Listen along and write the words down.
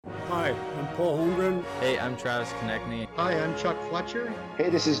Hi, I'm Paul Holmgren. Hey, I'm Travis Konechny. Hi, I'm Chuck Fletcher. Hey,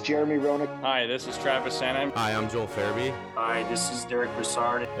 this is Jeremy Roenick. Hi, this is Travis Sanheim. Hi, I'm Joel Farabee. Hi, this is Derek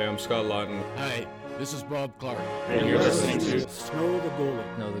Brassard. Hey, I'm Scott Lawton. Hi, this is Bob Clark. And you're listening to Snow the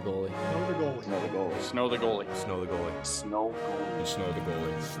Goalie. Snow the Goalie. Snow the Goalie. Snow the Goalie. Snow the Goalie. Snow the Goalie. Snow Goalie. Snow the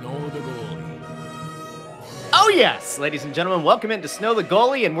Goalie. Snow the Goalie. Oh yes, ladies and gentlemen, welcome into Snow the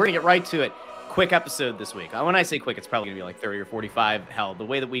Goalie, and we're gonna get right to it. Quick episode this week. When I say quick, it's probably gonna be like 30 or 45. Hell, the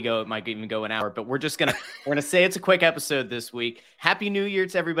way that we go, it might even go an hour, but we're gonna say it's a quick episode this week. Happy New Year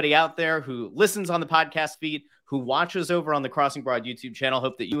to everybody out there who listens on the podcast feed, who watches over on the Crossing Broad YouTube channel.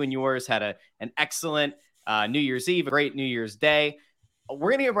 Hope that you and yours had an excellent New Year's Eve, a great New Year's Day.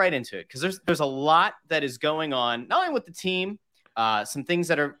 We're gonna get right into it because there's a lot that is going on, not only with the team, some things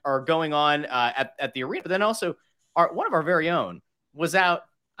that are going on at the arena, but then also one of our very own was out,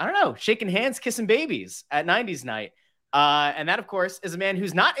 I don't know, shaking hands, kissing babies at 90s night. And that, of course, is a man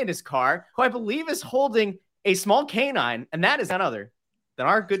who's not in his car, who I believe is holding a small canine, and that is none other than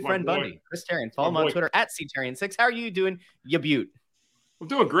our good friend Bundy, Chris Terrian. Follow him on Twitter at CTerrian6. How are you doing, you beaut? I'm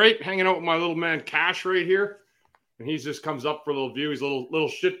doing great, hanging out with my little man Cash right here. And he just comes up for a little view. He's a little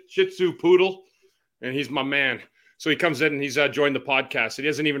shih tzu poodle, and he's my man. So he comes in and he's joined the podcast. He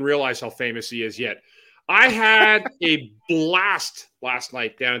doesn't even realize how famous he is yet. I had a blast last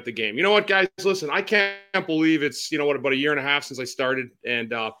night down at the game. You know what, guys? Listen, I can't believe it's, about a year and a half since I started,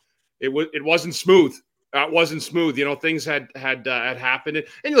 and it wasn't smooth. It wasn't smooth. Things had happened.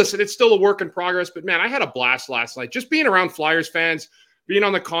 And listen, it's still a work in progress, but man, I had a blast last night. Just being around Flyers fans, being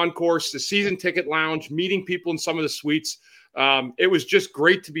on the concourse, the season ticket lounge, meeting people in some of the suites. It was just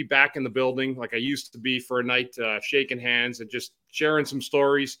great to be back in the building like I used to be for a night, shaking hands and just sharing some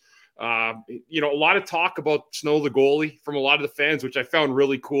stories. A lot of talk about Snow the Goalie from a lot of the fans, which I found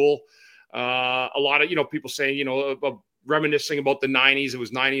really cool. A lot of, people saying, reminiscing about the 90s. It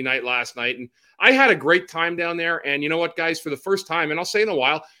was 90 night last night. And I had a great time down there. And you know what, guys, for the first time, and I'll say in a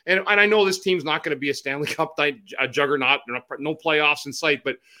while, and I know this team's not going to be a Stanley Cup juggernaut, no playoffs in sight,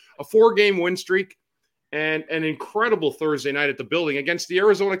 but a 4-game win streak and an incredible Thursday night at the building against the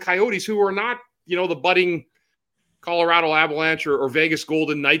Arizona Coyotes, who are not, the budding Colorado Avalanche or Vegas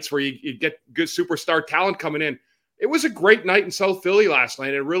Golden Knights where you get good superstar talent coming in. It was a great night in South Philly last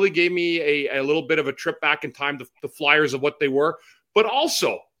night. It really gave me a little bit of a trip back in time to the Flyers of what they were, but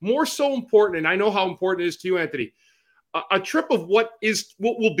also more so important, and I know how important it is to you, Anthony, a trip of what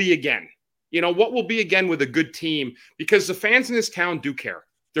will be again. What will be again with a good team, because the fans in this town do care.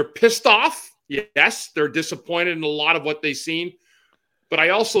 They're pissed off. Yes, they're disappointed in a lot of what they've seen, but I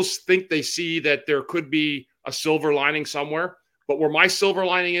also think they see that there could be a silver lining somewhere. But where my silver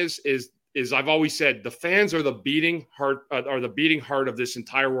lining is I've always said the fans are the beating heart of this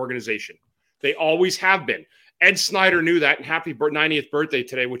entire organization. They always have been. Ed Snyder knew that, and happy 90th birthday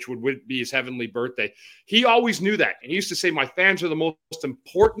today, which would be his heavenly birthday. He always knew that, and he used to say, "My fans are the most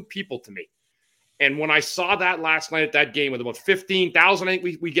important people to me." And when I saw that last night at that game with about 15,000, I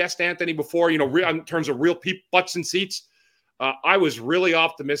think we guessed, Anthony, before, in terms of real butts and seats, I was really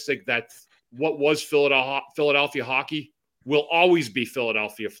optimistic that what was Philadelphia hockey will always be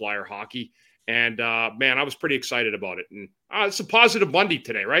Philadelphia Flyer hockey. And, man, I was pretty excited about it. And it's a positive Bundy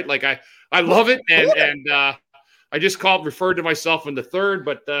today, right? Like, I love it. And I just referred to myself in the third.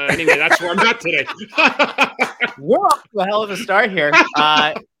 But anyway, that's where I'm at today. We're off to a hell of a start here.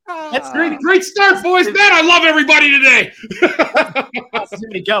 That's great start, boys. Man, I love everybody today.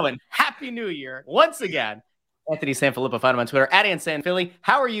 Positivity going. Happy New Year once again. Anthony Sanfilippo, find him on Twitter at AntSanPhilly.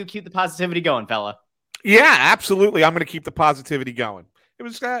 How are you? Keep the positivity going, fella. Yeah, absolutely. I'm going to keep the positivity going. It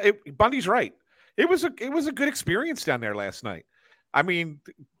was Bundy's right. It was a good experience down there last night. I mean,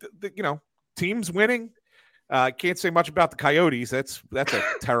 teams winning. Can't say much about the Coyotes. That's a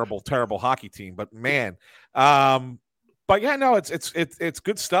terrible hockey team. But man, but yeah, no, it's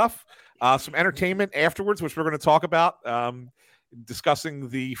good stuff. Some entertainment afterwards, which we're going to talk about. Discussing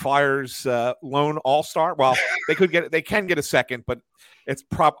the Flyers lone all-star. Well, they can get a second, but it's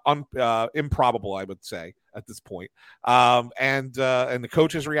improbable, I would say, at this point. And the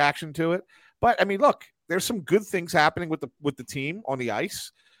coach's reaction to it. But I mean, look, there's some good things happening with the team on the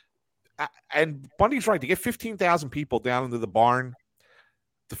ice. And Bundy's right, to get 15,000 people down into the barn,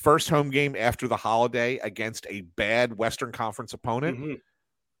 the first home game after the holiday against a bad Western Conference opponent, it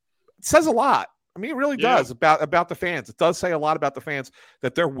says a lot. I mean, it really does about the fans. It does say a lot about the fans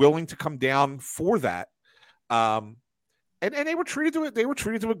that they're willing to come down for that. And they were treated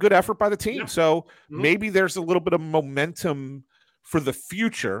to a good effort by the team. Yeah. So maybe there's a little bit of momentum for the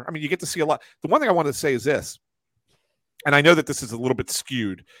future. I mean, you get to see a lot. The one thing I wanted to say is this, and I know that this is a little bit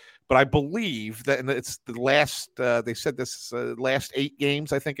skewed, but I believe that it's the last. They said this last 8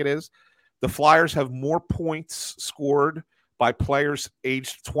 games, I think it is. The Flyers have more points scored by players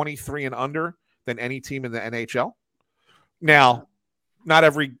aged 23 and under than any team in the NHL. Now,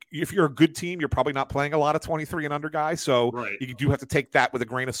 if you're a good team, you're probably not playing a lot of 23 and under guys. So you do have to take that with a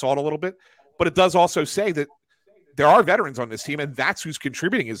grain of salt a little bit. But it does also say that there are veterans on this team, and that's who's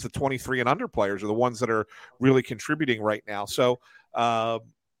contributing is the 23 and under players are the ones that are really contributing right now. So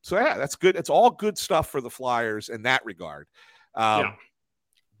yeah, that's good. It's all good stuff for the Flyers in that regard. The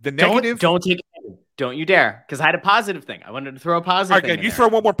negative. Don't take it. Don't you dare, because I had a positive thing. I wanted to throw a positive thing. You throw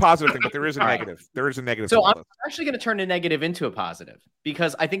one more positive thing, but there is a negative. Right. There is a negative. So I'm actually going to turn a negative into a positive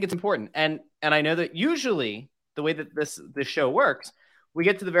because I think it's important. And I know that usually the way that this show works, we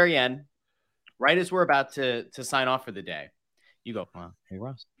get to the very end, right as we're about to sign off for the day. You go, well, hey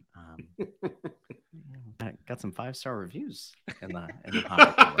Ross, I got some 5-star reviews in the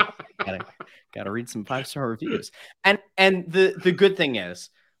podcast. Gotta read some 5-star reviews. And the good thing is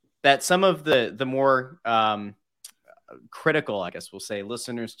that some of the more critical, I guess we'll say,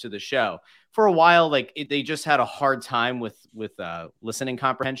 listeners to the show for a while, they just had a hard time with listening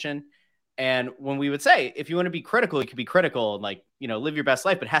comprehension. And when we would say, if you want to be critical, you can be critical and live your best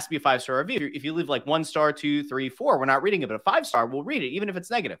life, but it has to be a 5-star review. If you leave 1 star, 2, 3, 4, we're not reading it, but a 5-star, we'll read it, even if it's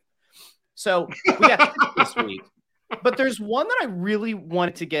negative. So we got this week, but there's one that I really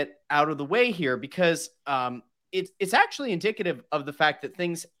wanted to get out of the way here because it's actually indicative of the fact that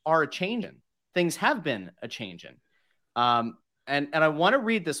things are a-changing. Things have been a-changing. And I want to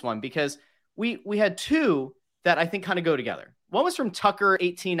read this one because we had 2 that I think kind of go together. One was from Tucker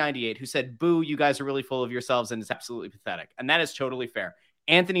 1898, who said, "Boo, you guys are really full of yourselves and it's absolutely pathetic." And that is totally fair.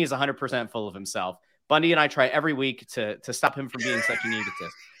 Anthony is 100% full of himself. Bundy and I try every week to stop him from being such an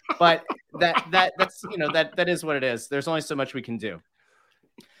egotist. But that's that is what it is. There's only so much we can do.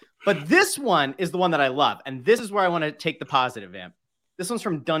 But this one is the one that I love. And this is where I want to take the positive, Amp. This one's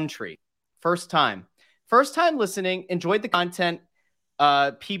from Duntree. First time listening, enjoyed the content.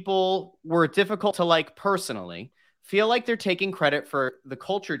 People were difficult to like personally. Feel like they're taking credit for the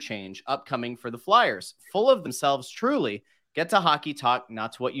culture change upcoming for the Flyers. Full of themselves, truly. Get to hockey talk,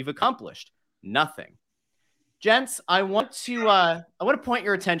 not to what you've accomplished. Nothing. Gents, I want to point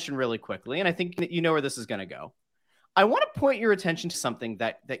your attention really quickly, and I think that you know where this is going to go. I want to point your attention to something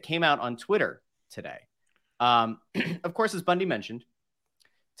that came out on Twitter today. Of course, as Bundy mentioned,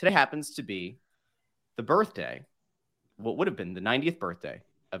 today happens to be the birthday, what would have been the 90th birthday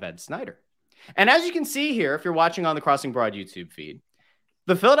of Ed Snider. And as you can see here, if you're watching on the Crossing Broad YouTube feed,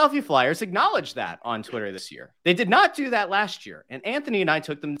 the Philadelphia Flyers acknowledged that on Twitter this year. They did not do that last year, and Anthony and I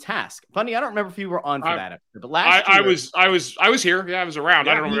took them to task. Bunny, I don't remember if you were on for that episode, but last year I was here. Yeah, I was around.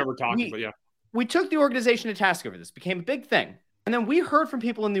 I don't remember talking, but yeah. We took the organization to task over this. Became a big thing. And then we heard from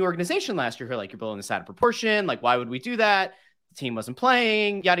people in the organization last year who are like, you're blowing this out of proportion. Like, why would we do that? The team wasn't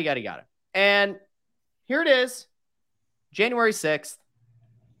playing, yada, yada, yada. And here it is, January 6th,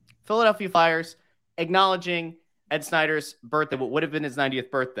 Philadelphia Flyers acknowledging Ed Snider's birthday, what would have been his 90th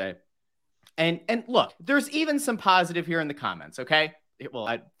birthday. And look, there's even some positive here in the comments, okay?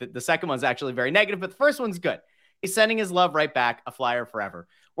 Well, the second one's actually very negative, but the first one's good. He's sending his love right back, a Flyer forever.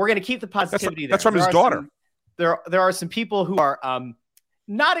 We're going to keep the positivity that's from his daughter. There are some people who are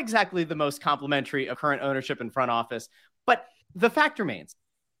not exactly the most complimentary of current ownership and front office, but the fact remains,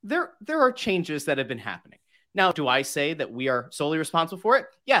 there are changes that have been happening. Now, do I say that we are solely responsible for it?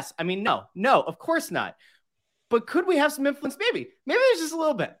 Yes. I mean, no, of course not. But could we have some influence? Maybe there's just a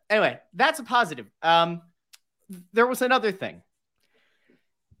little bit. Anyway, that's a positive. There was another thing.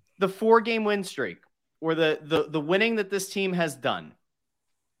 The 4-game win streak, or the winning that this team has done,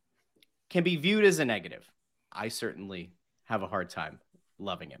 can be viewed as a negative. I certainly have a hard time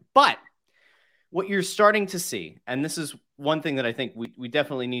loving it. But what you're starting to see, and this is one thing that I think we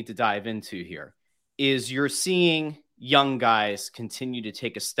definitely need to dive into here, is you're seeing young guys continue to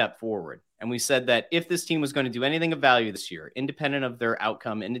take a step forward. And we said that if this team was going to do anything of value this year, independent of their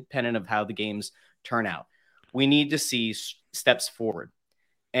outcome, independent of how the games turn out, we need to see steps forward.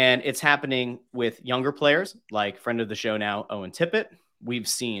 And it's happening with younger players like friend of the show now, Owen Tippett. We've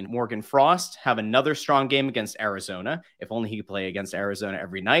seen Morgan Frost have another strong game against Arizona. If only he could play against Arizona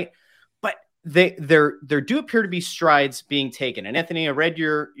every night. But there do appear to be strides being taken. And Anthony, I read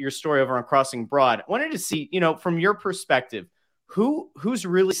your story over on Crossing Broad. I wanted to see, from your perspective, who's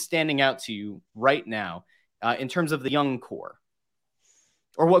really standing out to you right now in terms of the young core,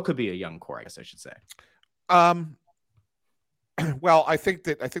 or what could be a young core, I guess I should say. Well, I think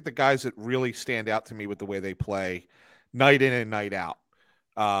the guys that really stand out to me with the way they play night in and night out.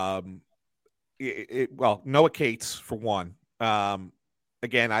 Noah Cates for one.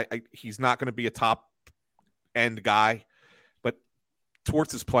 again, he's not going to be a top end guy, but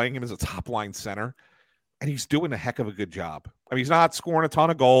Torts is playing him as a top line center, and he's doing a heck of a good job. I mean, he's not scoring a ton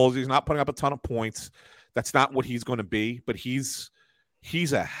of goals. He's not putting up a ton of points. That's not what he's going to be, but he's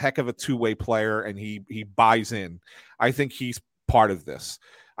a heck of a two-way player, and he buys in. I think he's part of this.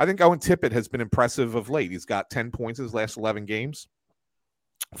 I think Owen Tippett has been impressive of late. He's got 10 points in his last 11 games,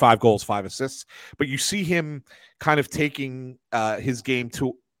 5 goals, 5 assists. But you see him kind of taking his game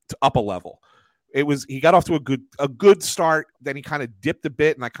to up a level. He got off to a good start, then he kind of dipped a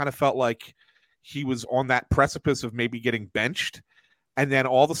bit, and I kind of felt like he was on that precipice of maybe getting benched. And then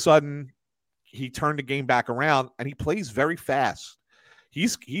all of a sudden, he turned the game back around, and he plays very fast.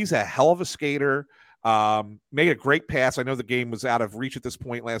 He's a hell of a skater. Made a great pass. I know the game was out of reach at this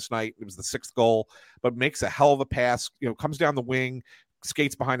point last night. It was the 6th goal, but makes a hell of a pass. Comes down the wing,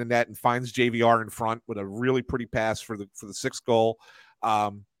 skates behind the net, and finds JVR in front with a really pretty pass for the 6th goal.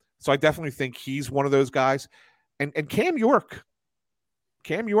 So I definitely think he's one of those guys. And Cam York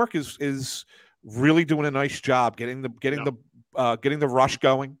is really doing a nice job getting the rush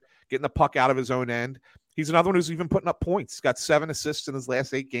going, getting the puck out of his own end. He's another one who's even putting up points. He's got 7 assists in his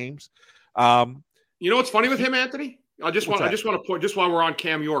last 8 games. You know what's funny with him, Anthony? I just want to point, just while we're on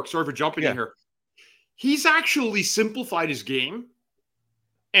Cam York, sorry for jumping in here. He's actually simplified his game,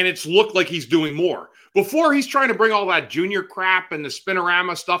 and it's looked like he's doing more. Before, he's trying to bring all that junior crap and the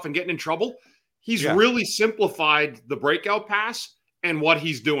spinorama stuff and getting in trouble. He's really simplified the breakout pass and what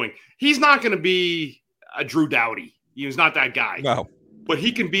he's doing. He's not going to be a Drew Doughty. He's not that guy. No. But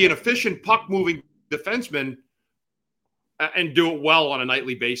he can be an efficient puck-moving defenseman and do it well on a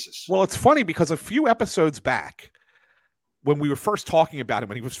nightly basis. Well, it's funny because a few episodes back, when we were first talking about him,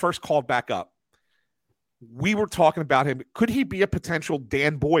 when he was first called back up, we were talking about him. Could he be a potential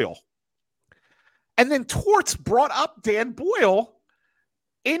Dan Boyle? And then Torts brought up Dan Boyle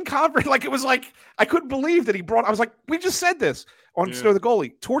in conference. Like, it was like, I couldn't believe that I was like, we just said this on Snow the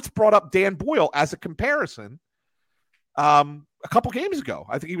Goalie. Torts brought up Dan Boyle as a comparison. A couple games ago,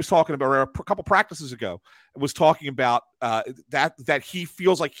 I think he was talking about, or a couple practices ago, was talking about that he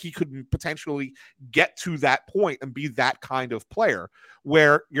feels like he could potentially get to that point and be that kind of player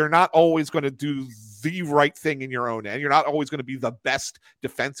where you're not always going to do the right thing in your own end. You're not always going to be the best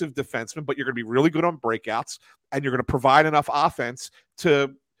defensive defenseman, but you're going to be really good on breakouts, and you're going to provide enough offense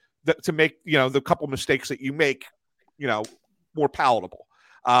to make, the couple mistakes that you make, more palatable.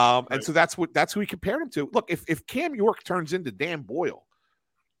 And so that's who he compared him to. Look, if Cam York turns into Dan Boyle,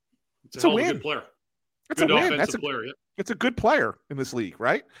 it's a win. Good player. It's a win. It's a good player in this league,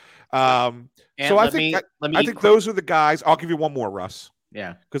 right? So I think those are the guys. I'll give you one more, Russ.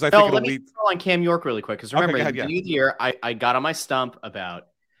 Yeah, because I think let me throw on Cam York really quick. Because remember, at the beginning of the year, I got on my stump about,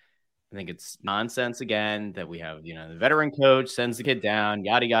 I think it's nonsense again that we have, the veteran coach sends the kid down,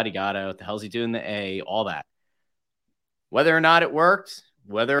 yada yada yada. What the hell's he doing? The A, all that. Whether or not it worked.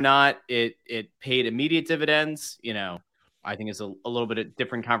 Whether or not it paid immediate dividends, I think is a little bit of a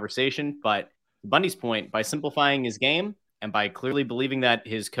different conversation. But Bundy's point, by simplifying his game and by clearly believing that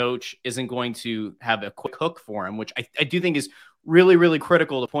his coach isn't going to have a quick hook for him, which I do think is really, really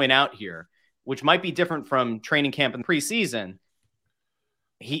critical to point out here, which might be different from training camp in preseason.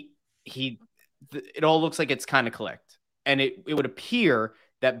 It all looks like it's kind of clicked. And it would appear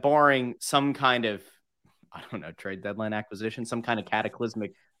that barring some kind of, I don't know, trade deadline acquisition, some kind of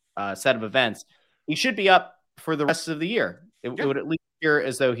cataclysmic set of events, he should be up for the rest of the year. It would at least appear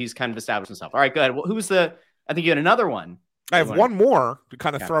as though he's kind of established himself. All right, go ahead. Well, I think you had another one. I have one more to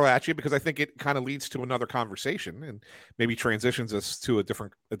kind of throw at you because I think it kind of leads to another conversation and maybe transitions us to a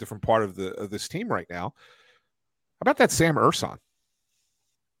different part of this team right now. How about that Sam Urson?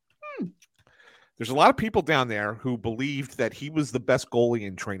 There's a lot of people down there who believed that he was the best goalie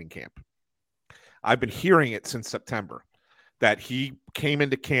in training camp. I've been hearing it since September that he came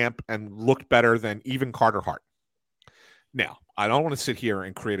into camp and looked better than even Carter Hart. Now, I don't want to sit here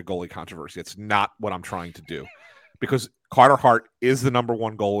and create a goalie controversy. It's not what I'm trying to do because Carter Hart is the number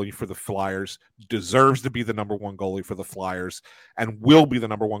one goalie for the Flyers, deserves to be the number one goalie for the Flyers, and will be the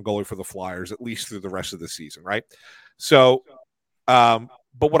number one goalie for the Flyers at least through the rest of the season, right? So,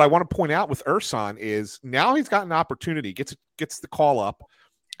 but what I want to point out with Urson is now he's got an opportunity, gets the call up,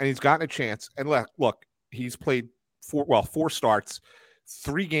 and he's gotten a chance. And look, he's played 4 starts,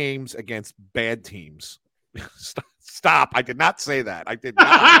 3 games against bad teams. Stop. I did not say that. I did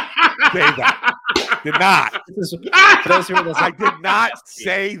not say that. Did not. I did not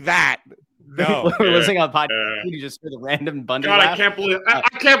say that. No. We're listening on podcast. You just hear the random Bundy God, laugh.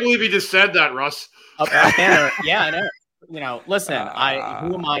 I can't believe he just said that, Russ. Yeah, I know. Listen,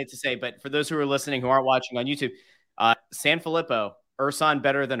 who am I to say? But for those who are listening who aren't watching on YouTube, Sanfilippo Ersan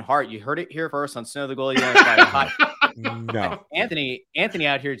better than Hart. You heard it here first on Snow the Goalie. You want to try hot. No, Anthony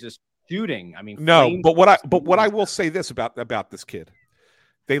out here just shooting. I mean, no. flames- But what I will say this about this kid,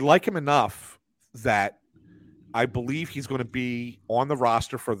 they like him enough that I believe he's going to be on the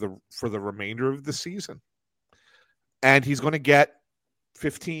roster for the remainder of the season, and he's going to get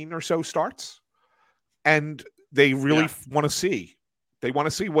 15 or so starts, and they really want to see. They want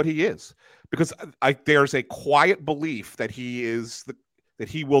to see what he is, because there's a quiet belief that that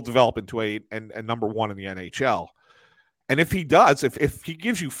he will develop into a number one in the NHL. And if he does, if he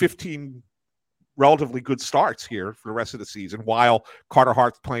gives you 15 relatively good starts here for the rest of the season, while Carter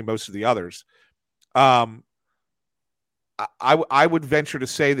Hart's playing most of the others, I would venture to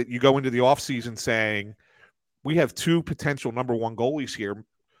say that you go into the offseason saying, we have two potential number one goalies here.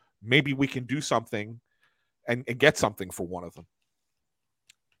 Maybe we can do something and get something for one of them.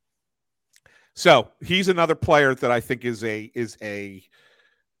 So he's another player that I think is a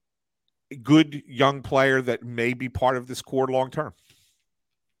good young player that may be part of this core long term.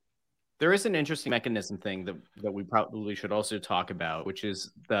 There is an interesting mechanism thing that we probably should also talk about, which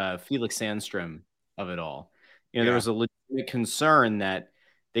is the Felix Sandstrom of it all. There was a legitimate concern that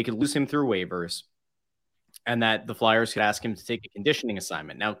they could lose him through waivers and that the Flyers could ask him to take a conditioning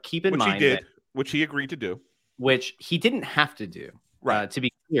assignment. Now, keep in mind which he agreed to do. Which he didn't have to do. Right. To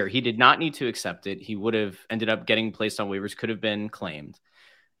be clear, he did not need to accept it. He would have ended up getting placed on waivers, could have been claimed.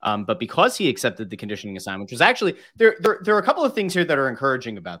 But because he accepted the conditioning assignment, which was actually there are a couple of things here that are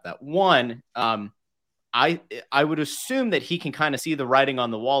encouraging about that. One, I would assume that he can kind of see the writing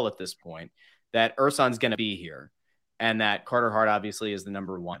on the wall at this point, that Ersan's going to be here and that Carter Hart obviously is the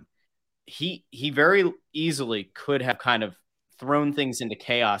number one. He very easily could have kind of thrown things into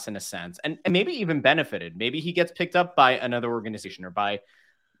chaos in a sense and maybe even benefited. Maybe he gets picked up by another organization or by,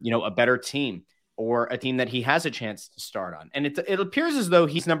 a better team or a team that he has a chance to start on. And it appears as though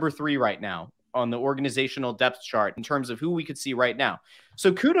he's number 3 right now on the organizational depth chart in terms of who we could see right now.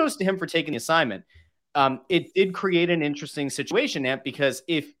 So kudos to him for taking the assignment. It did create an interesting situation, Ant, because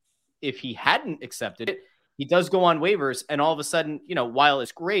if he hadn't accepted it, he does go on waivers. And all of a sudden, while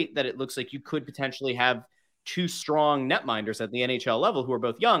it's great that it looks like you could potentially have 2 strong netminders at the NHL level who are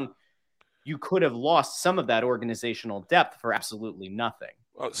both young, you could have lost some of that organizational depth for absolutely nothing.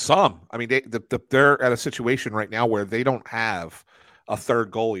 Some. I mean, they're at a situation right now where they don't have a third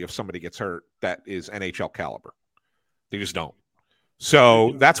goalie if somebody gets hurt that is NHL caliber. They just don't.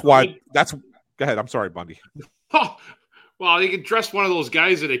 So that's why – go ahead. I'm sorry, Bundy. Oh, well, you can dress one of those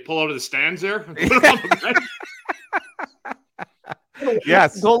guys that they pull out of the stands there. And put on the bench.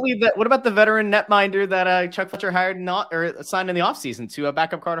 Yes. Goalie what about the veteran netminder that Chuck Fletcher hired signed in the offseason to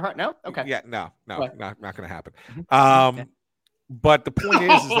back up Carter Hart? No? Okay. Yeah, no, not going to happen. Okay. But the point is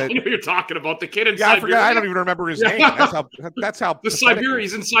that I know you're talking about the kid in I Siberia. forgot. I don't even remember his name. That's how the Siberia.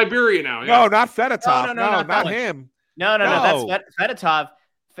 He's in Siberia now. Yeah. No, not Fedotov. No, not him. No. That's Fedotov.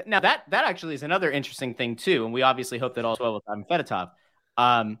 Now that actually is another interesting thing too, and we obviously hope that all's well with Fedotov.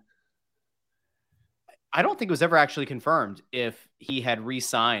 I don't think it was ever actually confirmed if he had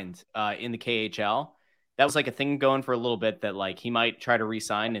re-signed in the KHL. That was like a thing going for a little bit that like he might try to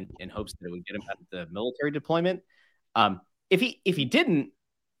re-sign in hopes that it would get him out of the military deployment. If he didn't,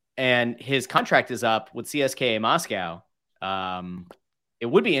 and his contract is up with CSKA Moscow, it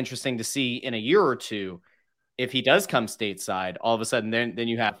would be interesting to see in a year or two if he does come stateside. All of a sudden, then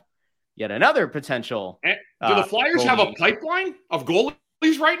you have yet another potential. Do the Flyers goalie. have a pipeline of goalies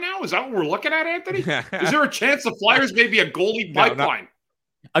right now? Is that what we're looking at, Anthony? Is there a chance the Flyers may be a goalie pipeline?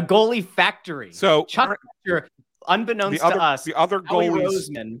 A goalie factory. So Chuck Fletcher, unbeknownst to us, the other Howie goalies,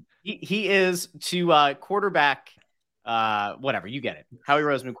 Roseman, he is to quarterback. Whatever, you get it. Howie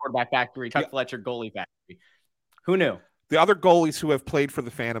Roseman, quarterback factory. Chuck Fletcher, goalie factory. Who knew? the other goalies who have played for the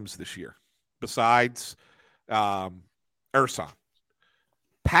Phantoms this year, besides Ersan,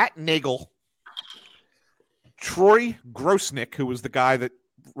 Pat Nagel, Troy Grosnick, who was the guy that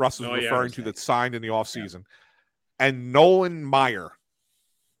Russ was referring to that signed in the offseason, and Nolan Meyer.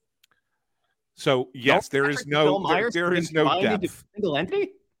 So, yes, there is no depth. Single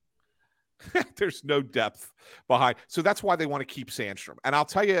entity? There's no depth behind. So that's why they want to keep Sandstrom. And I'll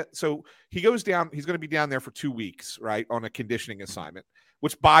tell you, so he goes down, he's going to be down there for 2 weeks, right, on a conditioning assignment,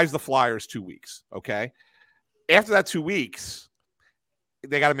 which buys the Flyers 2 weeks, okay? After that 2 weeks,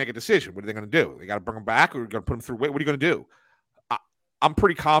 they got to make a decision. What are they going to do? They got to bring him back, or are going to put him through? What are you going to do? I'm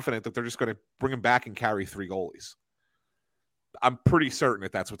pretty confident that they're just going to bring him back and carry 3 goalies. I'm pretty certain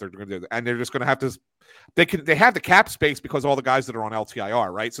that that's what they're going to do. And they're just going to have to – they have the cap space because all the guys that are on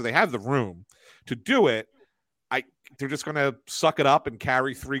LTIR, right? So they have the room to do it. They're just going to suck it up and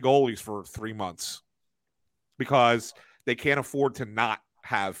carry 3 goalies for 3 months because They can't afford to not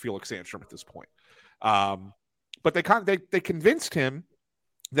have Felix Sandstrom at this point. But they convinced him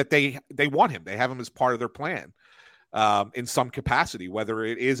that they want him. They have him as part of their plan in some capacity, whether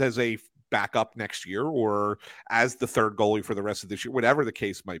it is as a backup next year or as the third goalie for the rest of this year, whatever the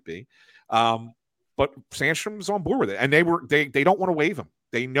case might be. But Sandstrom's on board with it, and they don't want to waive him.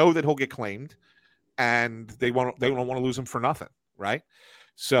 They know that he'll get claimed, and they don't want to lose him for nothing, right?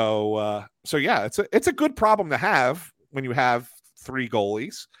 So yeah, it's a good problem to have when you have three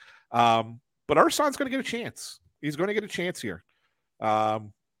goalies. But Ersan's going to get a chance. He's going to get a chance here.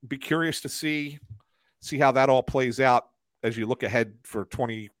 Be curious to see how that all plays out as you look ahead for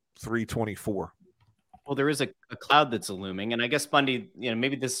 23-24. Well, there is a cloud that's looming, and I guess Bundy,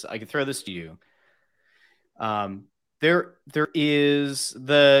 maybe I could throw this to you. There is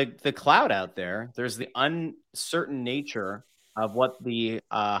the cloud out there. There's the uncertain nature of what the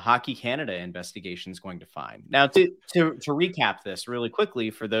Hockey Canada investigation is going to find. Now, to recap this really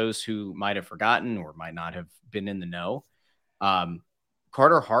quickly for those who might have forgotten or might not have been in the know,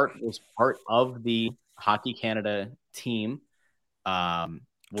 Carter Hart was part of the Hockey Canada team.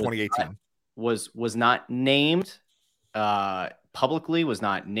 2018 was not named publicly, was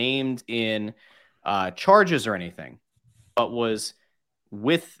not named in charges or anything, but was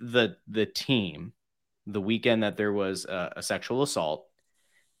with the team the weekend that there was a sexual assault,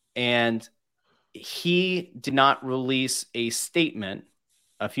 and he did not release a statement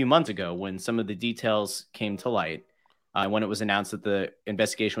a few months ago when some of the details came to light, when it was announced that the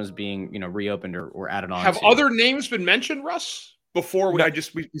investigation was being reopened or added on. Have other names been mentioned, Russ, before we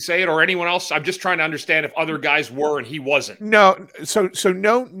say it, or anyone else? I'm just trying to understand if other guys were and he wasn't. No, so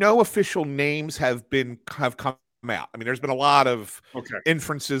no official names have come out. I mean, there's been a lot of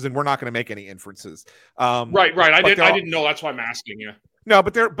inferences, and we're not going to make any inferences. Right. I didn't know. That's why I'm asking you. No,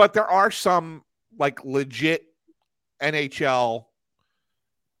 but there are some like legit NHL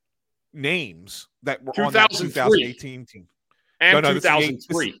names that were on that 2018 team. And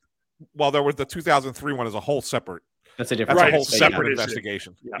 2003. Well, there was the 2003 one is a whole separate. That's a different. That's a whole separate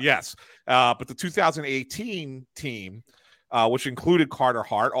investigation. Yeah. Yes, but the 2018 team, which included Carter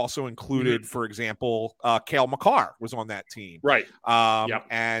Hart, also included, for example, Cale Makar was on that team. Right.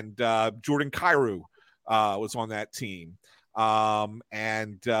 And Jordan Kyrou was on that team.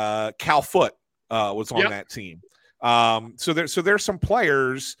 And Cal Foote was on that team. So there's some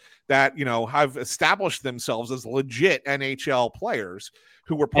players that have established themselves as legit NHL players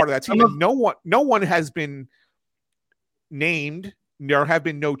who were part of that team. And no one has been named. There have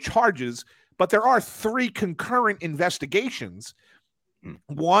been no charges, but there are three concurrent investigations,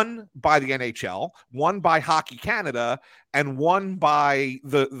 one by the NHL, one by Hockey Canada, and one by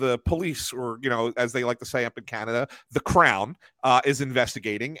the police, or as they like to say up in Canada, the Crown is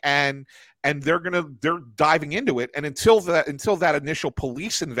investigating, and they're diving into it. And until that initial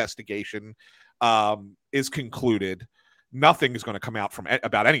police investigation is concluded, nothing is going to come out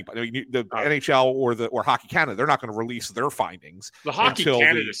about anybody. I mean, the NHL or Hockey Canada, they're not going to release their findings. The Hockey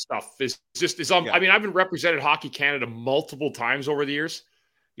Canada stuff is on. I mean, I've been represented Hockey Canada multiple times over the years.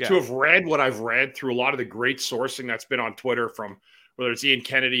 Yeah. To have read what I've read through a lot of the great sourcing that's been on Twitter from whether it's Ian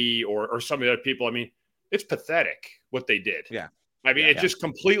Kennedy or some of the other people, I mean, it's pathetic what they did. Yeah. I mean, it's just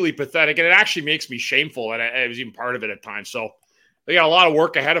completely pathetic, and it actually makes me shameful, and I was even part of it at times. So they got a lot of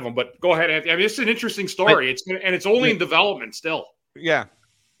work ahead of them, but go ahead, Anthony. I mean, it's an interesting story. It's only in development still. Yeah.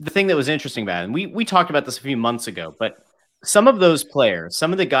 The thing that was interesting about it, and we talked about this a few months ago, but some of those players,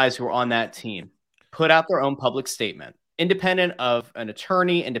 some of the guys who were on that team, put out their own public statement, independent of an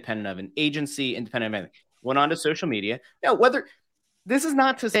attorney, independent of an agency, independent of anything, went onto social media. Now, this is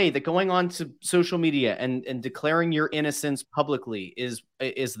not to say that going on to social media and declaring your innocence publicly is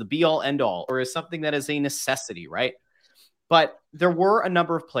the be all end all, or is something that is a necessity, right? But there were a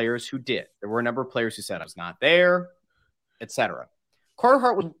number of players who did. There were a number of players who said, I was not there, etc. Carter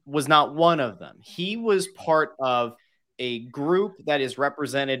Hart was not one of them. He was part of a group that is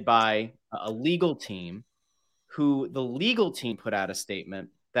represented by a legal team, who the legal team put out a statement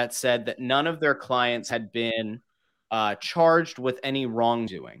that said that none of their clients had been charged with any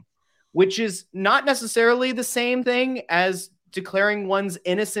wrongdoing, which is not necessarily the same thing as declaring one's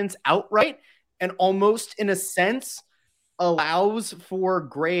innocence outright, and almost in a sense allows for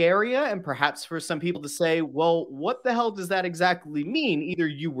gray area and perhaps for some people to say, well, what the hell does that exactly mean? Either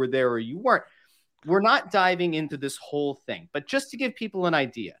you were there or you weren't. We're not diving into this whole thing, but just to give people an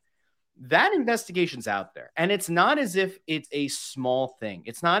idea, that investigation's out there, and it's not as if it's a small thing.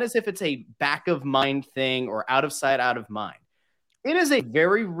 It's not as if it's a back of mind thing or out of sight, out of mind. It is a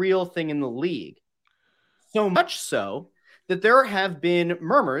very real thing in the league. So much so that there have been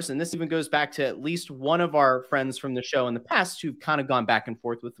murmurs, and this even goes back to at least one of our friends from the show in the past who've kind of gone back and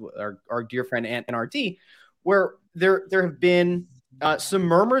forth with our dear friend Ant and RD, where there have been some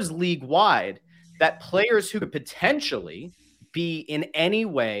murmurs league-wide that players who could potentially be in any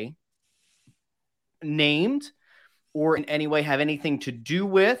way named or in any way have anything to do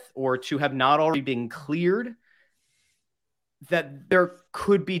with or to have not already been cleared, that there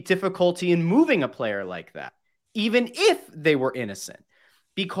could be difficulty in moving a player like that, even if they were innocent.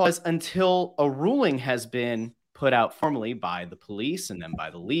 Because until a ruling has been put out formally by the police and then by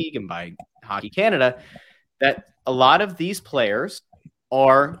the league and by Hockey Canada, that a lot of these players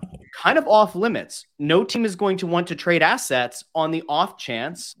are kind of off limits. No team is going to want to trade assets on the off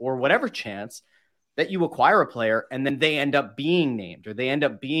chance or whatever chance that you acquire a player and then they end up being named or they end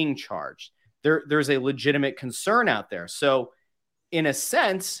up being charged. There's a legitimate concern out there. So in a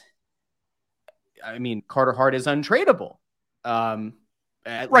sense, I mean, Carter Hart is untradeable.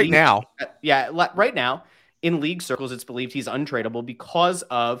 Right now. Right now in league circles, it's believed he's untradeable because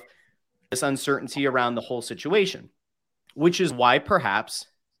of this uncertainty around the whole situation, which is why perhaps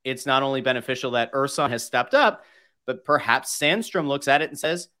it's not only beneficial that Ersan has stepped up, but perhaps Sandstrom looks at it and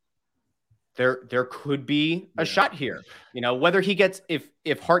says, there could be a shot here. You know, whether he gets,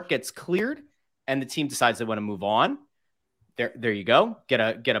 if Hart gets cleared and the team decides they want to move on, there you go. Get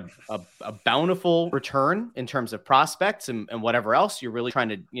a bountiful return in terms of prospects and whatever else you're really trying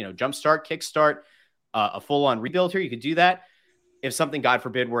to, jumpstart, kickstart a full-on rebuild here. You could do that. If something, God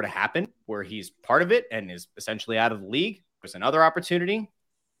forbid, were to happen where he's part of it and is essentially out of the league, there's another opportunity.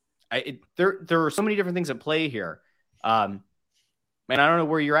 There are so many different things at play here. Man, I don't know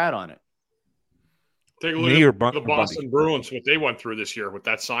where you're at on it. Take a look at the Boston Bruins, what they went through this year with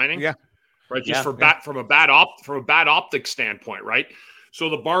that signing. Yeah. Right. Just from a bad optic standpoint. Right. So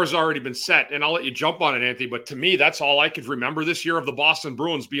the bar's already been set, and I'll let you jump on it, Anthony. But to me, that's all I could remember this year of the Boston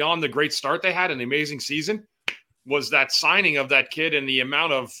Bruins, beyond the great start they had, an amazing season, was that signing of that kid and the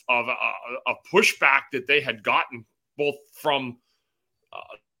amount of pushback that they had gotten both from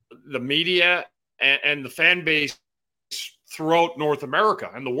the media and the fan base throughout North America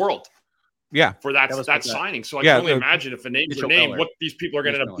and the world. Yeah, for that signing. So I can only imagine if the names are named, what these people are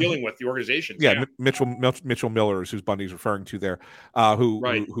going to end up dealing with, the organizations. Yeah, Mitchell Miller is who's Bundy's referring to there,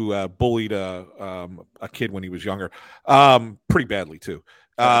 who bullied a kid when he was younger, pretty badly too.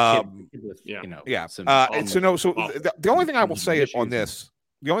 The only thing I will say on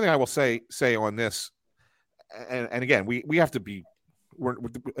this, and again, we have to be.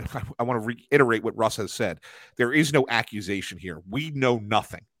 I want to reiterate what Russ has said. There is no accusation here. We know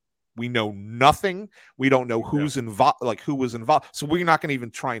nothing. We know nothing. We don't know who's involved, who was involved. So we're not going to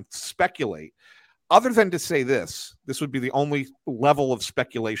even try and speculate. Other than to say this would be the only level of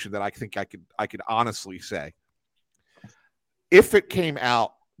speculation that I think I could honestly say. If it came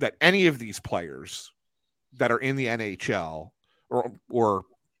out that any of these players that are in the NHL or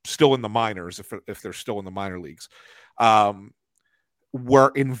still in the minors, if they're still in the minor leagues,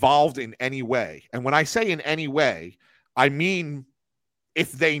 were involved in any way, and when I say in any way, I mean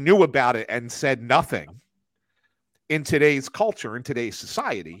if they knew about it and said nothing, in today's culture, in today's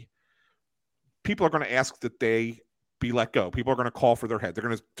society, people are going to ask that they be let go. People are going to call for their head. They're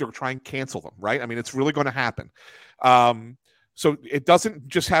going to try and cancel them, right? I mean, it's really going to happen. So it doesn't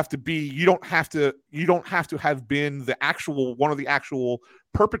just have to be, you don't have to have been one of the actual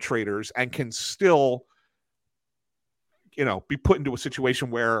perpetrators and can still, be put into a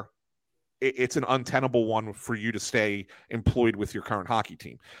situation where it's an untenable one for you to stay employed with your current hockey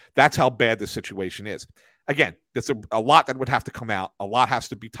team. That's how bad this situation is. Again, there's a lot that would have to come out. A lot has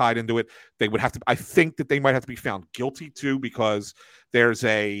to be tied into it. They would have to, I think that they might have to be found guilty too, because there's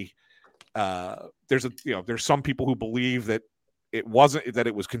some people who believe that it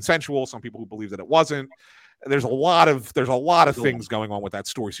was consensual. Some people who believe that it wasn't. There's a lot of things going on with that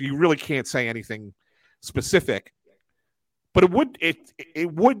story. So you really can't say anything specific. But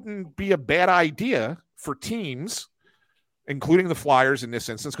it wouldn't be a bad idea for teams, including the Flyers in this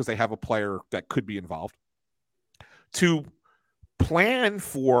instance, because they have a player that could be involved, to plan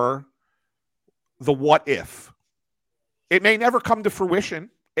for the what if. It may never come to fruition.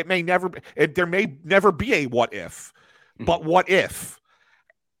 There may never be a what if, but what if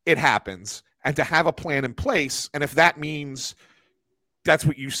it happens, and to have a plan in place. And if that means that's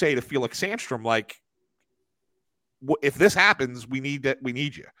what you say to Felix Sandstrom, if this happens, we need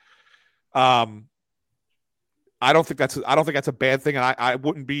you. I don't think that's a bad thing. And I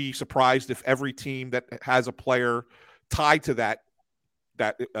wouldn't be surprised if every team that has a player tied to that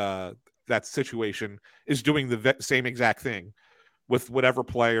situation is doing the same exact thing with whatever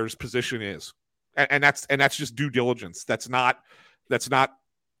player's position is. And that's just due diligence. That's not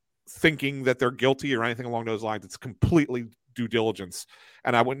thinking that they're guilty or anything along those lines. It's completely due diligence.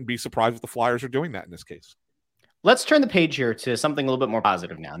 And I wouldn't be surprised if the Flyers are doing that in this case. Let's turn the page here to something a little bit more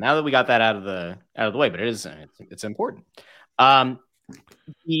positive now. Now that we got that out of the way, but it's important.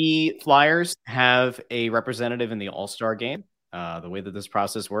 The Flyers have a representative in the All-Star game. The way that this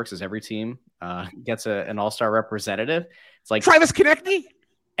process works is every team gets an All-Star representative. It's like Travis Konecny.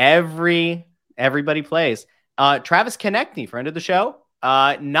 Everybody plays. Travis Konecny, friend of the show,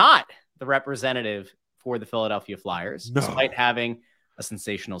 not the representative for the Philadelphia Flyers, despite having a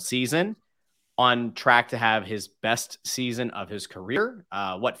sensational season, on track to have his best season of his career.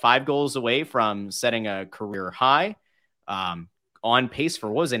 5 goals away from setting a career high. On pace for,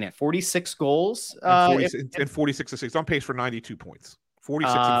 what was it, 46 goals? 46 assists. On pace for 92 points.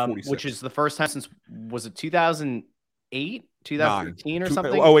 46 and 46. Which is the first time since, was it 2008, 2013 or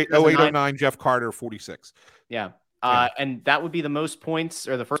something? 08, 09, Jeff Carter, 46. Yeah. And that would be the most points,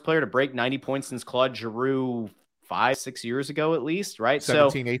 or the first player to break 90 points since Claude Giroux 5-6 years ago, at least, right?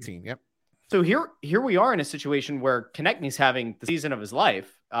 17, 18, yep. So here we are in a situation where Konechny's having the season of his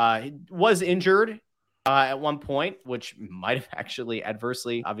life. He was injured at one point, which might have actually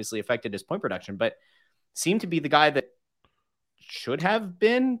adversely, obviously, affected his point production, but seemed to be the guy that should have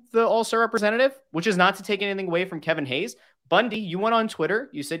been the All-Star representative, which is not to take anything away from Kevin Hayes. Bundy, you went on Twitter.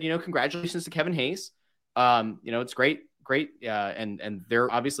 You said, congratulations to Kevin Hayes. It's great. And there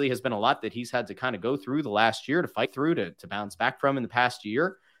obviously has been a lot that he's had to kind of go through the last year to fight through to bounce back from in the past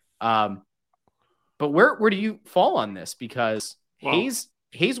year. But where do you fall on this? Because Hayes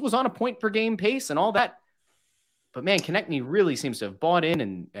was on a point per game pace and all that. But man, Konechny really seems to have bought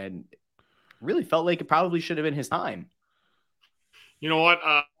in and really felt like it probably should have been his time. You know what?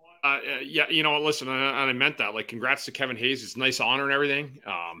 Listen, I meant that. Like, congrats to Kevin Hayes. It's a nice honor and everything.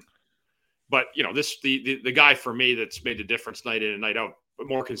 But the guy for me that's made the difference night in and night out, but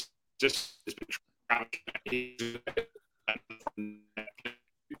more consistent has been Travis Konechny.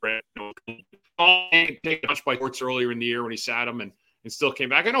 Taken touch by Torts earlier in the year when he sat him and still came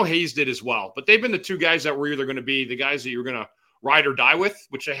back. I know Hayes did as well, but they've been the two guys that were either going to be the guys that you're going to ride or die with,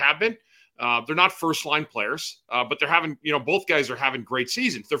 which they have been. They're not first line players, but they're having, both guys are having great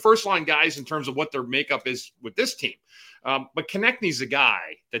seasons. They're first line guys in terms of what their makeup is with this team. But Konechny's a guy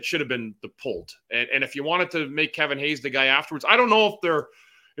that should have been pulled. And if you wanted to make Kevin Hayes the guy afterwards, I don't know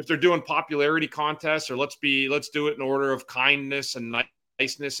if they're doing popularity contests or let's do it in order of kindness and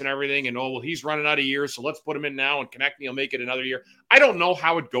niceness and everything. And he's running out of years, so let's put him in now and Konechny will make it another year. I don't know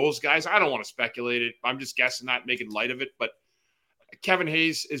how it goes, guys. I don't want to speculate it. I'm just guessing, not making light of it. But Kevin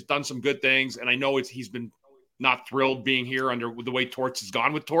Hayes has done some good things, and I know he's been not thrilled being here under the way Torts has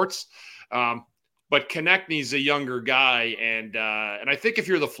gone with Torts. But Konechny's a younger guy, and I think if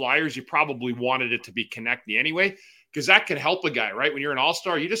you're the Flyers, you probably wanted it to be Konechny anyway, because that can help a guy, right? When you're an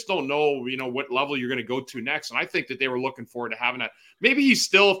all-star, you just don't know, what level you're going to go to next. And I think that they were looking forward to having that. Maybe he's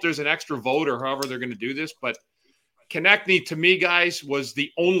still, if there's an extra vote or however they're going to do this, but Konechny, to me, guys, was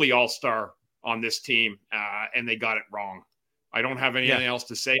the only all-star on this team, and they got it wrong. I don't have anything else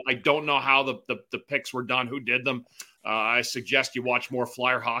to say. I don't know how the picks were done, who did them. I suggest you watch more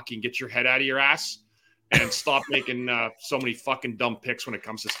Flyer hockey and get your head out of your ass and stop making so many fucking dumb picks when it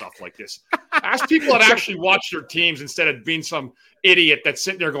comes to stuff like this. Ask people that actually watch their teams instead of being some idiot that's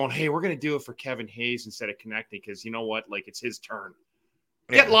sitting there going, hey, we're going to do it for Kevin Hayes instead of Konechny because you know what? Like, it's his turn.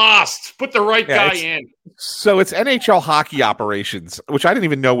 Get lost. Put the right guy in. So it's NHL hockey operations, which I didn't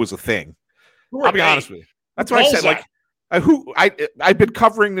even know was a thing. I'll be honest with you. That's what I said. Like, I've been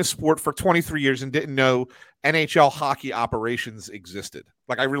covering this sport for 23 years and didn't know NHL hockey operations existed.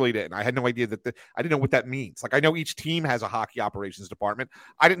 Like, I really didn't. I had no idea I didn't know what that means. Like, I know each team has a hockey operations department.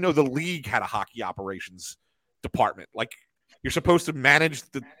 I didn't know the league had a hockey operations department. Like, you're supposed to manage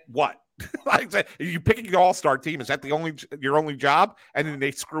the what? Like, are you picking the all-star team? Is that your only job? And then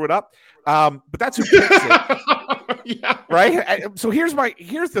they screw it up. But that's who picks it. Yeah. Right. So here's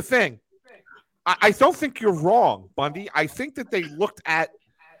the thing. I don't think you're wrong, Bundy. I think that they look at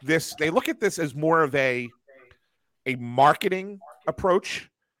this as more of a marketing approach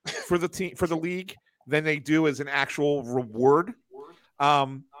for the team, for the league, than they do as an actual reward.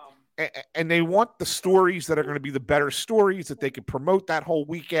 And they want the stories that are going to be the better stories that they could promote that whole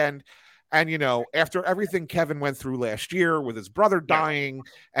weekend. And, after everything Kevin went through last year with his brother dying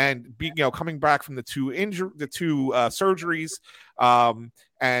and coming back from the two surgeries,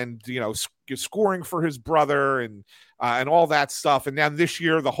 and, scoring for his brother and all that stuff. And now this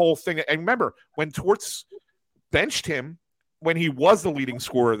year, the whole thing. And remember, when Torts benched him, when he was the leading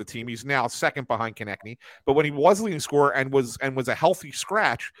scorer of the team, he's now second behind Konechny. But when he was leading scorer and was a healthy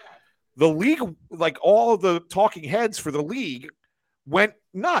scratch, the league, like all of the talking heads for the league, went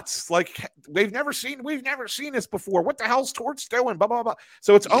nuts. Like we've never seen this before. What the hell's Torts doing? Blah blah blah.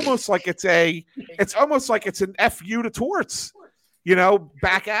 So it's almost like it's an FU to Torts.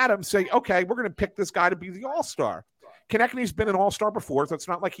 Back at him, say, okay, we're going to pick this guy to be the all-star. Konechny's been an all-star before, so it's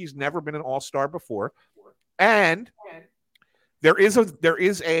not like he's never been an all-star before. And there is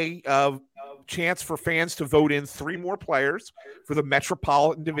a chance for fans to vote in 3 more players for the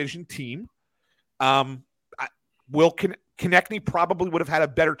Metropolitan Division team. Konechny probably would have had a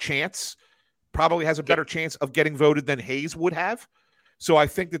better chance, probably has a better chance of getting voted than Hayes would have. So I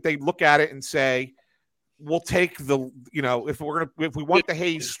think that they look at it and say, we'll take if we want the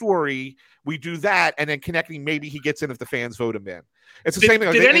Hayes story, we do that, and then Konechny, maybe he gets in if the fans vote him in. It's the same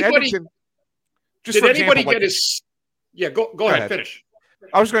thing. Did anybody get his? Yeah, go ahead. Finish.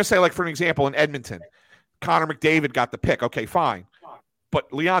 I was going to say, like, for an example, in Edmonton, Connor McDavid got the pick. Okay, fine.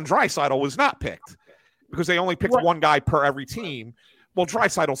 But Leon Draisaitl was not picked because they only picked one guy per every team. Well,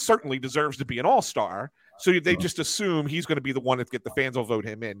 Draisaitl certainly deserves to be an all-star, so they just assume he's going to be the one that the fans will vote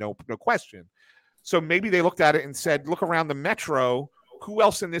him in, no question. So maybe they looked at it and said, look around the Metro, who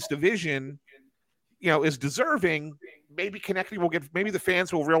else in this division, is deserving? Maybe Konechny maybe the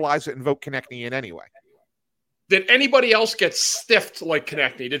fans will realize it and vote Konechny in anyway. Did anybody else get stiffed like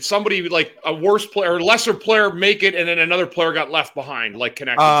Konechny? Did somebody like a worse player or lesser player make it and then another player got left behind like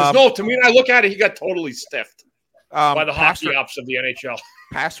Konechny? Because to me, when I look at it, he got totally stiffed by the hockey ops of the NHL.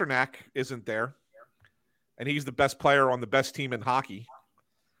 Pasternak isn't there, and he's the best player on the best team in hockey.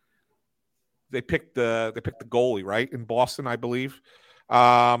 They picked the goalie, right, in Boston, I believe. It's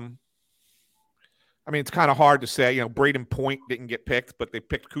kind of hard to say. Braden Point didn't get picked, but they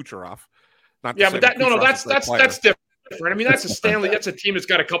picked Kucherov. That's different. I mean, that's a team that's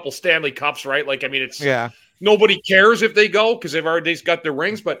got a couple Stanley Cups, right? Like, I mean, nobody cares if they go because they've already got their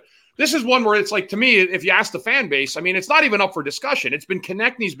rings. But this is one where it's like, to me, if you ask the fan base, I mean, it's not even up for discussion. It's been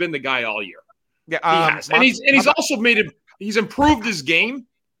Konechny's been the guy all year. Yeah, he has, and he's also he's improved his game.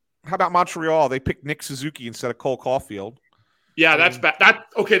 How about Montreal? They picked Nick Suzuki instead of Cole Caulfield. Yeah, that's bad.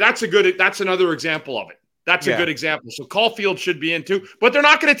 That's another example of it. That's a good example. So Caulfield should be in too, but they're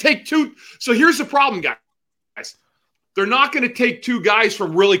not going to take 2. So here's the problem, guys. They're not going to take 2 guys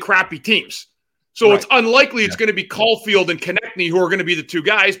from really crappy teams. So it's unlikely it's going to be Caulfield and Konechny who are going to be the 2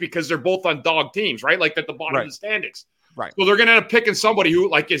 guys because they're both on dog teams, right? Like at the bottom of the standings. Right. So they're going to end up picking somebody who,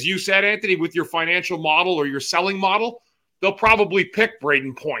 like as you said, Anthony, with your financial model or your selling model, they'll probably pick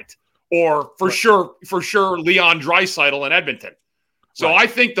Braden Point or for sure Leon Draisaitl in Edmonton. So I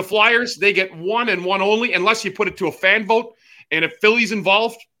think the Flyers, they get 1 and 1 only unless you put it to a fan vote. And if Philly's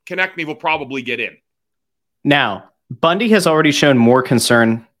involved, Konechny will probably get in. Now, Bundy has already shown more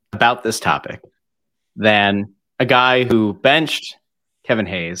concern about this topic than a guy who benched Kevin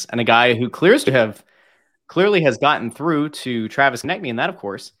Hayes and a guy who clearly has gotten through to Travis Konechny, and that, of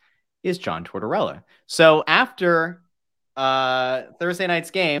course, is John Tortorella. So after Thursday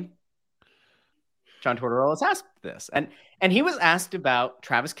night's game, John Tortorella was asked this, and he was asked about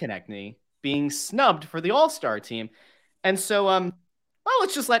Travis Konechny being snubbed for the All-Star team. And so,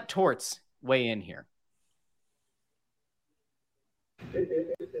 let's just let Torts weigh in here.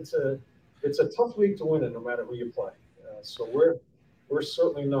 It's a tough league to win it, no matter who you play. So we're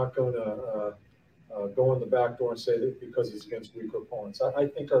certainly not going to go in the back door and say that because he's against weaker opponents. I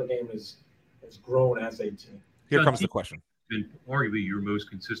think our game has grown as a team. Here comes the question. Been arguably your most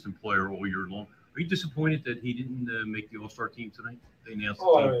consistent player all year long. Are you disappointed that he didn't make the All-Star team tonight? They announced the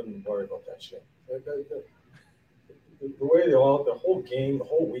team. I don't even worry about that shit. The way the whole game, the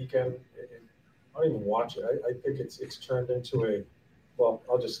whole weekend, I don't even watch it. I think it's turned into well,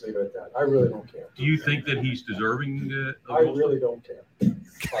 I'll just leave it at that. I really don't care. Do you think that he's deserving? I really don't care.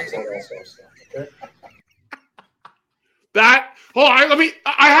 That's all that stuff. Okay.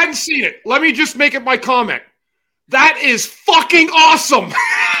 I hadn't seen it. Let me just make it my comment. That is fucking awesome.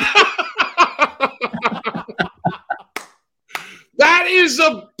 That is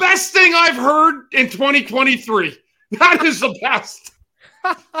the best thing I've heard in 2023. That is the best.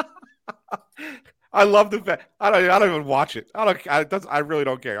 I love the fact. I don't even watch it. I really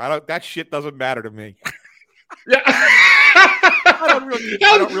don't care. That shit doesn't matter to me. Yeah. I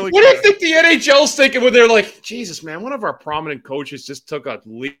don't really what do you think the NHL's thinking when they're like, Jesus, man, one of our prominent coaches just took a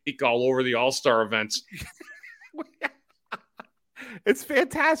leak all over the All-Star events. It's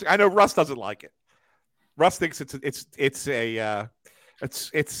fantastic. I know Russ doesn't like it. Russ thinks it's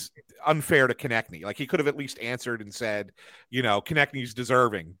unfair to Konechny. Like, he could have at least answered and said, Konechny's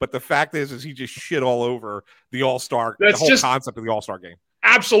deserving. But the fact is he just shit all over the All-Star, the whole concept of the All-Star game.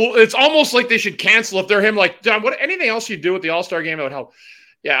 Absolutely. It's almost like they should cancel if they're him. Like, John, anything else you do with the All-Star game that would help?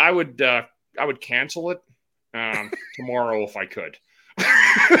 Yeah, I would cancel it tomorrow if I could.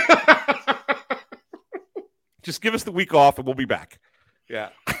 Just give us the week off and we'll be back. Yeah.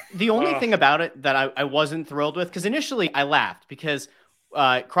 The only thing about it that I wasn't thrilled with, because initially I laughed because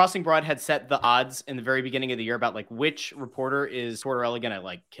Crossing Broad had set the odds in the very beginning of the year about like which reporter is Tortorella going to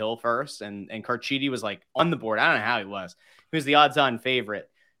like kill first. And Carchidi was like on the board. I don't know how he was. He was the odds on favorite.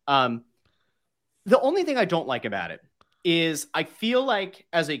 The only thing I don't like about it is I feel like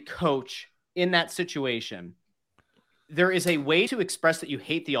as a coach in that situation, there is a way to express that you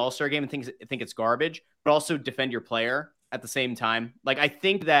hate the All-Star game and think it's garbage, but also defend your player at the same time. Like, I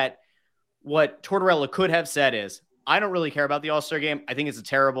think that what Tortorella could have said is, I don't really care about the All-Star game. I think it's a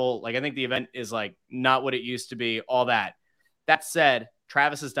terrible, like, I think the event is like not what it used to be, all that. That said,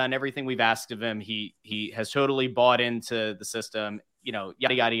 Travis has done everything we've asked of him. He has totally bought into the system, you know,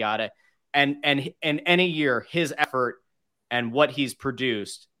 yada, yada, yada. And any year, his effort and what he's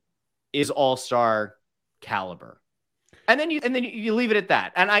produced is All-Star caliber. And then you leave it at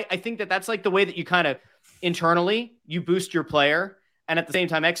that. And I think that that's like the way that you kind of internally, you boost your player. And at the same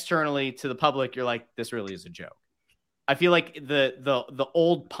time, externally to the public, you're like, this really is a joke. I feel like the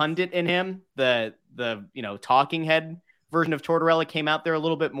old pundit in him, the talking head version of Tortorella came out there a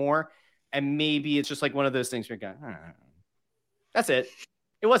little bit more. And maybe it's just like one of those things where you're going, that's it.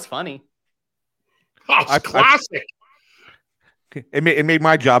 It was funny. Oh, it's classic. It made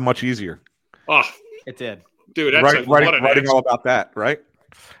my job much easier. Oh, it did. Dude, that's writing all about that, right?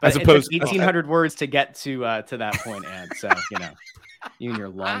 As opposed to 1,800 words to get to that point, Ed. So, you and your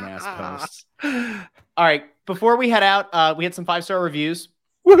long ass posts. All right. Before we head out, we had some 5-star reviews.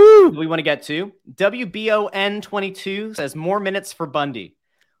 Woohoo! We want to get to. WBON22 says more minutes for Bundy.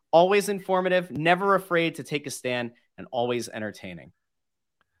 Always informative, never afraid to take a stand, and always entertaining.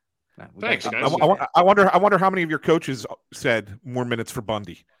 Thanks, guys. I wonder how many of your coaches said more minutes for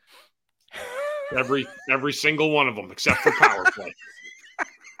Bundy. Every single one of them, except for power play.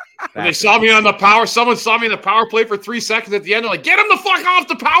 When they saw me on the power, someone saw me in the power play for 3 seconds at the end. They're like, get him the fuck off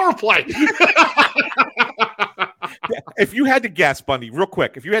the power play. If you had to guess, Bundy, real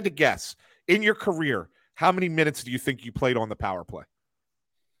quick, if you had to guess in your career, how many minutes do you think you played on the power play?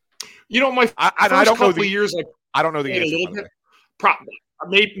 You know, my first couple of years, I don't know the answer. A little bit.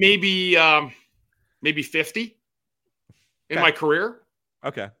 Maybe 50 in my career.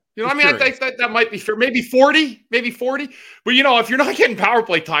 Okay. You know, I think that might be fair. Maybe 40. But, if you're not getting power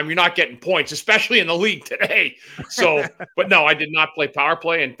play time, you're not getting points, especially in the league today. So, but no, I did not play power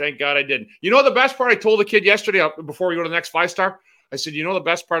play, and thank God I didn't. You know the best part? I told the kid yesterday before we go to the next 5-star, I said, the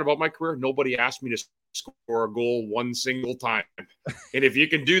best part about my career? Nobody asked me to score a goal one single time. And if you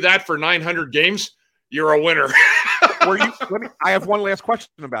can do that for 900 games, you're a winner. I have one last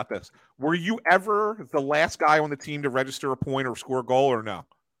question about this. Were you ever the last guy on the team to register a point or score a goal, or no?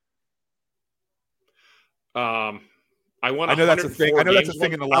 I won. I know that's a thing. I know that's a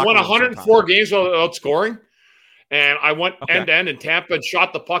thing in the locker room. I won 104 games without scoring, and I went end to end in Tampa and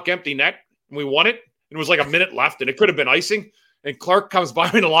shot the puck empty net, and we won it. And it was like a minute left, and it could have been icing. And Clark comes by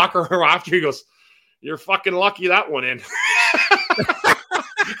me in the locker room after. He goes, "You're fucking lucky that one in."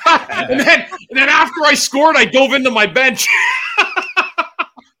 and then after I scored, I dove into my bench.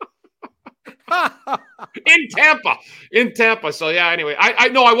 In Tampa. So yeah, anyway, I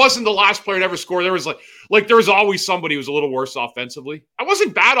know I wasn't the last player to ever score. There was there was always somebody who was a little worse offensively. I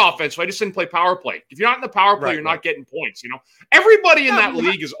wasn't bad offensively. I just didn't play power play. If you're not in the power play, you're not getting points. Everybody in that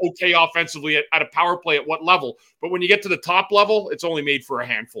league is okay offensively at a power play at what level. But when you get to the top level, it's only made for a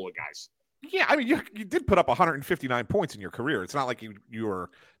handful of guys. Yeah, I mean, you did put up 159 points in your career. It's not like you were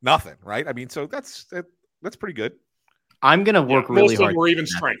nothing, right? I mean, so that's pretty good. I'm gonna work really hard. Most of them were even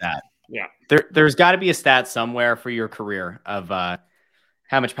strength. Yeah. There's got to be a stat somewhere for your career of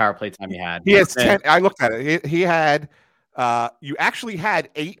how much power play time you had. He has 10. I looked at it. He had you actually had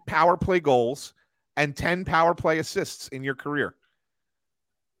 8 power play goals and 10 power play assists in your career.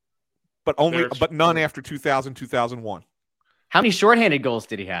 But none after 2000, 2001. How many shorthanded goals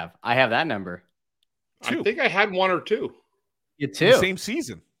did he have? I have that number. 2. I think I had 1 or 2. You 2. The same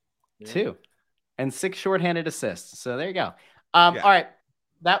season. 2. And 6 shorthanded assists. So there you go. All right.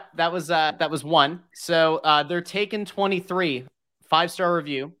 That was 1. So they're taking 23. 5-star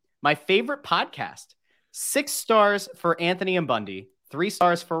review. My favorite podcast. 6 stars for Anthony and Bundy. 3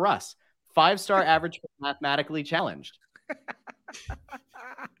 stars for Russ. 5-star average for mathematically challenged.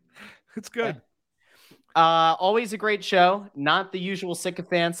 It's good. Always a great show. Not the usual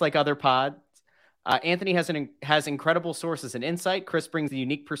sycophants like other pods. Anthony has incredible sources and insight. Chris brings the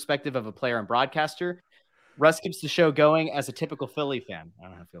unique perspective of a player and broadcaster. Russ keeps the show going as a typical Philly fan. I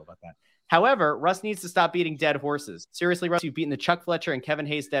don't know how I feel about that. However, Russ needs to stop beating dead horses. Seriously, Russ, you've beaten the Chuck Fletcher and Kevin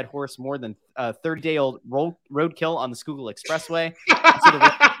Hayes dead horse more than 30-day-old roadkill on the Schuylkill Expressway.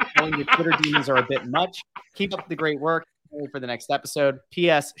 Your Twitter demons are a bit much. Keep up the great work for the next episode.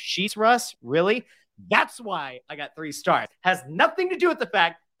 P.S. Sheets, Russ, really? That's why I got 3 stars. Has nothing to do with the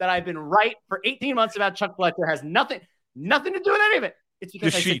fact that I've been right for 18 months about Chuck Fletcher. Has nothing to do with any of it. It's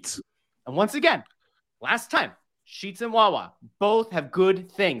because The Sheets. And once again, last time, Sheets and Wawa both have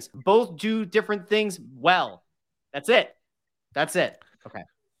good things. Both do different things well. That's it. Okay.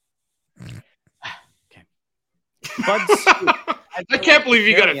 Okay. I can't believe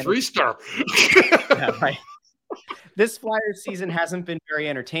you got a 3-star. Yeah, right. This Flyers season hasn't been very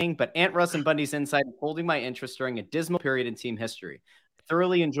entertaining, but Ant Russ and Bundy's insight is holding my interest during a dismal period in team history. I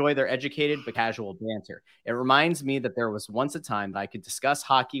thoroughly enjoy their educated but casual banter. It reminds me that there was once a time that I could discuss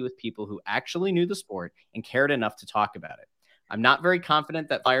hockey with people who actually knew the sport and cared enough to talk about it. I'm not very confident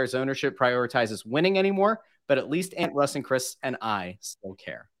that Flyers ownership prioritizes winning anymore, but at least Ant Russ and Chris and I still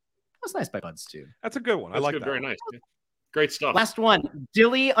care. That's nice by Buds, too. That's a good one. I like that. Very nice. Great stuff. Last one,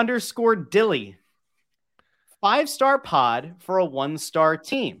 Dilly_Dilly. 5-star pod for a 1-star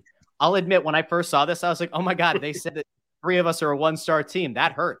team. I'll admit, when I first saw this, I was like, oh my God, they said that 3 of us are a 1-star team.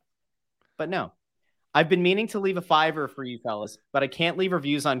 That hurt. But no. I've been meaning to leave a 5-er for you fellas, but I can't leave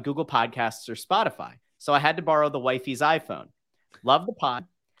reviews on Google Podcasts or Spotify. So I had to borrow the wifey's iPhone. Love the pod.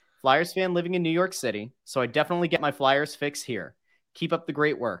 Flyers fan living in New York City, so I definitely get my Flyers fix here. Keep up the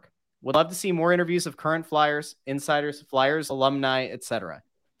great work. Would love to see more interviews of current Flyers, insiders, Flyers, alumni, etc.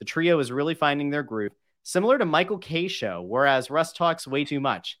 The trio is really finding their groove. Similar to Michael K. Show, whereas Russ talks way too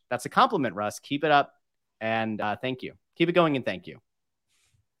much. That's a compliment, Russ. Keep it up, and thank you. Keep it going, and thank you.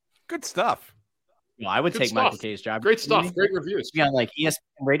 Good stuff. Well, I would take Michael K's job. Great stuff. Great reviews. Yeah, like ESPN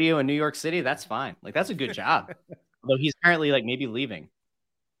Radio in New York City. That's fine. Like, that's a good job. Although he's apparently like maybe leaving.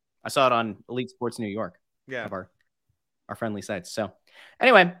 I saw it on Elite Sports New York. Yeah. Of our friendly sites. So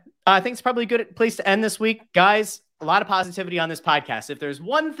anyway, I think it's probably a good place to end this week. Guys, a lot of positivity on this podcast. If there's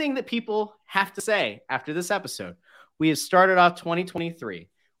one thing that people have to say after this episode, we have started off 2023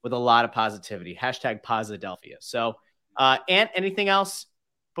 with a lot of positivity. Hashtag Posidelphia. So, Ant, anything else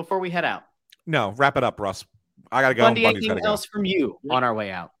before we head out? No, wrap it up, Russ. I got to go. Bundy, anything else from you on our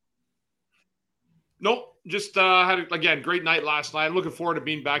way out? Nope. Just had, again, great night last night. I'm looking forward to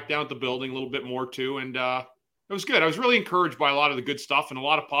being back down at the building a little bit more, too. And it was good. I was really encouraged by a lot of the good stuff and a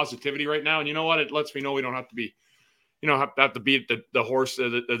lot of positivity right now. And you know what? It lets me know we don't have to be, have to beat the horse,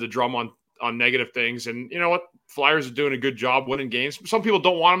 the drum on negative things. And you know what? Flyers are doing a good job winning games. Some people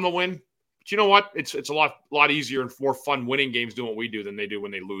don't want them to win. But you know what? It's a lot easier and more fun winning games doing what we do than they do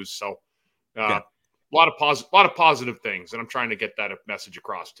when they lose. So a lot of positive things. And I'm trying to get that message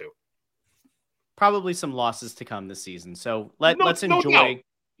across, too. Probably some losses to come this season. So let's enjoy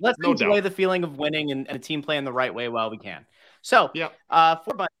the feeling of winning and a team playing the right way while we can. So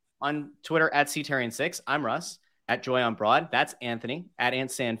for Bundy on Twitter at CTarian6, I'm Russ at Joy on Broad. That's Anthony at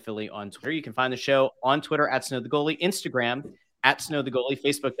AntSanPhilly on Twitter. You can find the show on Twitter at Snow the Goalie, Instagram at Snow the Goalie,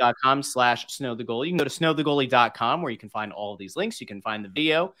 Facebook.com/Snow the Goalie. You can go to snowthegoalie.com where you can find all of these links. You can find the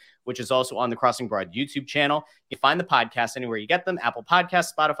video, which is also on the Crossing Broad YouTube channel. You can find the podcast anywhere you get them: Apple Podcasts,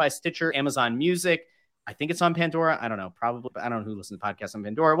 Spotify, Stitcher, Amazon Music. I think it's on Pandora. I don't know. Probably. I don't know who listens to podcasts on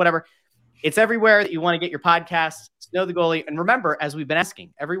Pandora, whatever. It's everywhere that you want to get your podcasts. Snow the Goalie. And remember, as we've been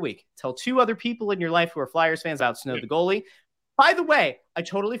asking every week, tell 2 other people in your life who are Flyers fans about Snow the Goalie. By the way, I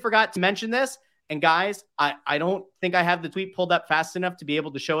totally forgot to mention this. And guys, I don't think I have the tweet pulled up fast enough to be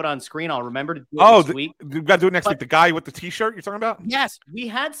able to show it on screen. I'll remember to do it this week. We've got to do it next week. The guy with the T-shirt you're talking about? Yes. We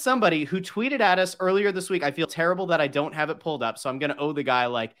had somebody who tweeted at us earlier this week. I feel terrible that I don't have it pulled up. So I'm going to owe the guy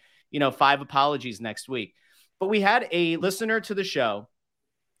 5 apologies next week. But we had a listener to the show.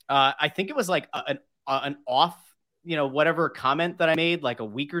 I think it was like an off, whatever comment that I made like a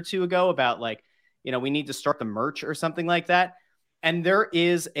week or 2 ago about we need to start the merch or something like that. And there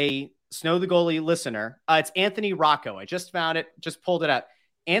is a Snow the Goalie listener. It's Anthony Rocco. I just found it, just pulled it up.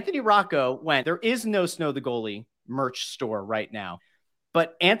 Anthony Rocco there is no Snow the Goalie merch store right now,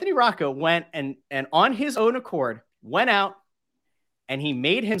 but Anthony Rocco went and on his own accord went out and he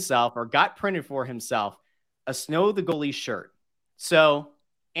made himself or got printed for himself a Snow the Goalie shirt. So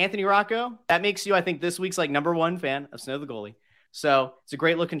Anthony Rocco, that makes you, I think, this week's #1 fan of Snow the Goalie. So it's a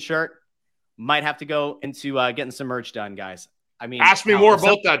great looking shirt. Might have to go into getting some merch done, guys. I mean, ask me more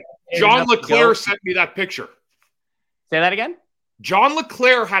about that. John LeClaire sent me that picture. Say that again? John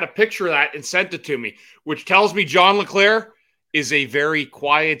LeClaire had a picture of that and sent it to me, which tells me John LeClaire is a very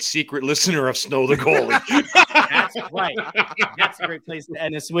quiet, secret listener of Snow the Goalie. That's right. That's a great place to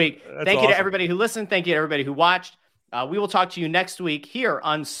end this week. Thank you to everybody who listened. Thank you to everybody who watched. We will talk to you next week here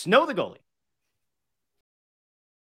on Snow the Goalie.